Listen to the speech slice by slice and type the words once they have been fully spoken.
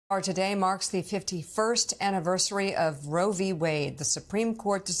Today marks the 51st anniversary of Roe v. Wade, the Supreme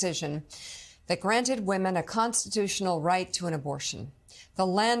Court decision that granted women a constitutional right to an abortion. The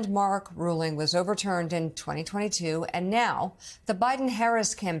landmark ruling was overturned in 2022, and now the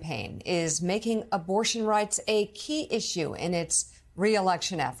Biden-Harris campaign is making abortion rights a key issue in its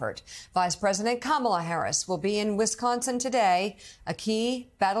re-election effort. Vice President Kamala Harris will be in Wisconsin today, a key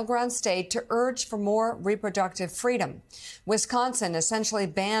battleground state, to urge for more reproductive freedom. Wisconsin essentially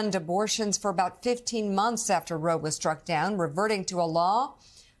banned abortions for about 15 months after Roe was struck down, reverting to a law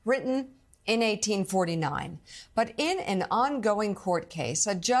written in 1849. But in an ongoing court case,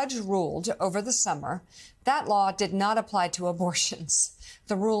 a judge ruled over the summer that law did not apply to abortions.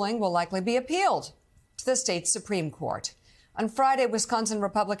 The ruling will likely be appealed to the state Supreme Court. On Friday, Wisconsin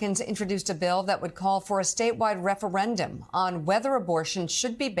Republicans introduced a bill that would call for a statewide referendum on whether abortion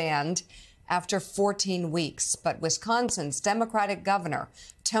should be banned after 14 weeks. But Wisconsin's Democratic governor,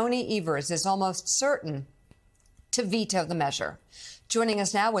 Tony Evers, is almost certain to veto the measure. Joining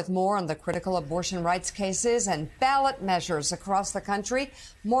us now with more on the critical abortion rights cases and ballot measures across the country,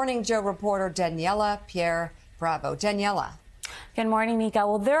 Morning Joe reporter Daniela Pierre Bravo. Daniela. Good morning, Mika.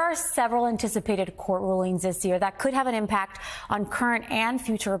 Well, there are several anticipated court rulings this year that could have an impact on current and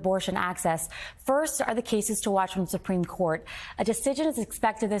future abortion access. First are the cases to watch from the Supreme Court. A decision is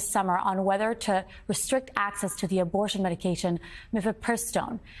expected this summer on whether to restrict access to the abortion medication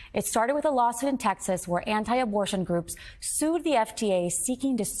mifepristone. It started with a lawsuit in Texas where anti-abortion groups sued the FDA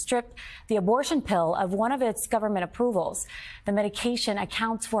seeking to strip the abortion pill of one of its government approvals. The medication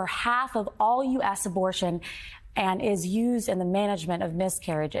accounts for half of all U.S. abortion and is used in the management of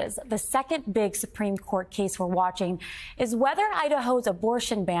miscarriages. The second big Supreme Court case we're watching is whether Idaho's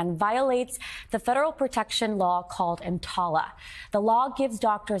abortion ban violates the federal protection law called EMTALA. The law gives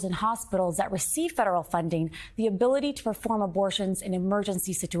doctors in hospitals that receive federal funding the ability to perform abortions in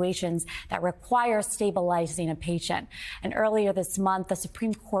emergency situations that require stabilizing a patient. And earlier this month, the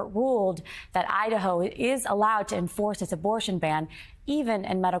Supreme Court ruled that Idaho is allowed to enforce its abortion ban even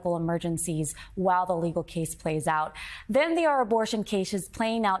in medical emergencies while the legal case plays out. Then there are abortion cases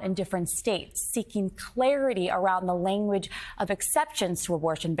playing out in different states, seeking clarity around the language of exceptions to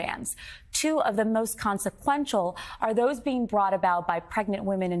abortion bans. Two of the most consequential are those being brought about by pregnant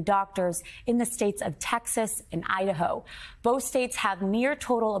women and doctors in the states of Texas and Idaho. Both states have near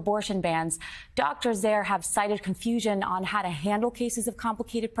total abortion bans. Doctors there have cited confusion on how to handle cases of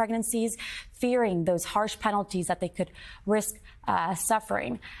complicated pregnancies, fearing those harsh penalties that they could risk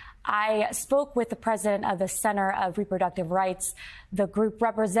suffering. I spoke with the president of the Center of Reproductive Rights, the group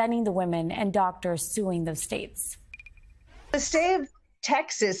representing the women and doctors suing those states. The state of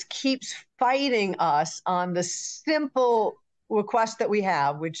Texas keeps fighting us on the simple request that we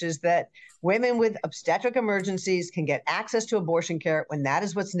have, which is that women with obstetric emergencies can get access to abortion care when that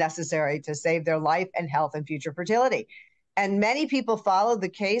is what's necessary to save their life and health and future fertility. And many people followed the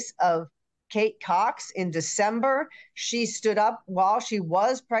case of Kate Cox in December. She stood up while she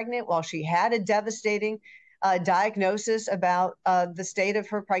was pregnant, while she had a devastating diagnosis about the state of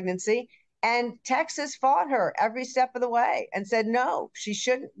her pregnancy. And Texas fought her every step of the way and said, no, she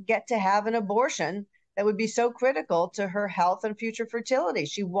shouldn't get to have an abortion that would be so critical to her health and future fertility.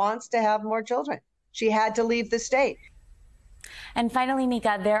 She wants to have more children. She had to leave the state. And finally,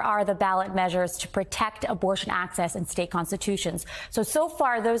 Mika, there are the ballot measures to protect abortion access in state constitutions. So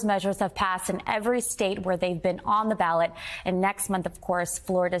far, those measures have passed in every state where they've been on the ballot. And next month, of course,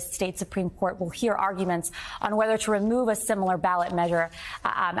 Florida's state Supreme Court will hear arguments on whether to remove a similar ballot measure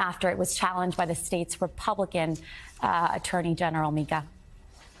after it was challenged by the state's Republican Attorney General, Mika.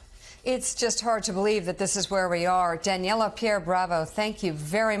 It's just hard to believe that this is where we are. Daniela Pierre Bravo, thank you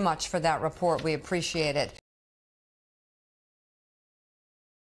very much for that report. We appreciate it.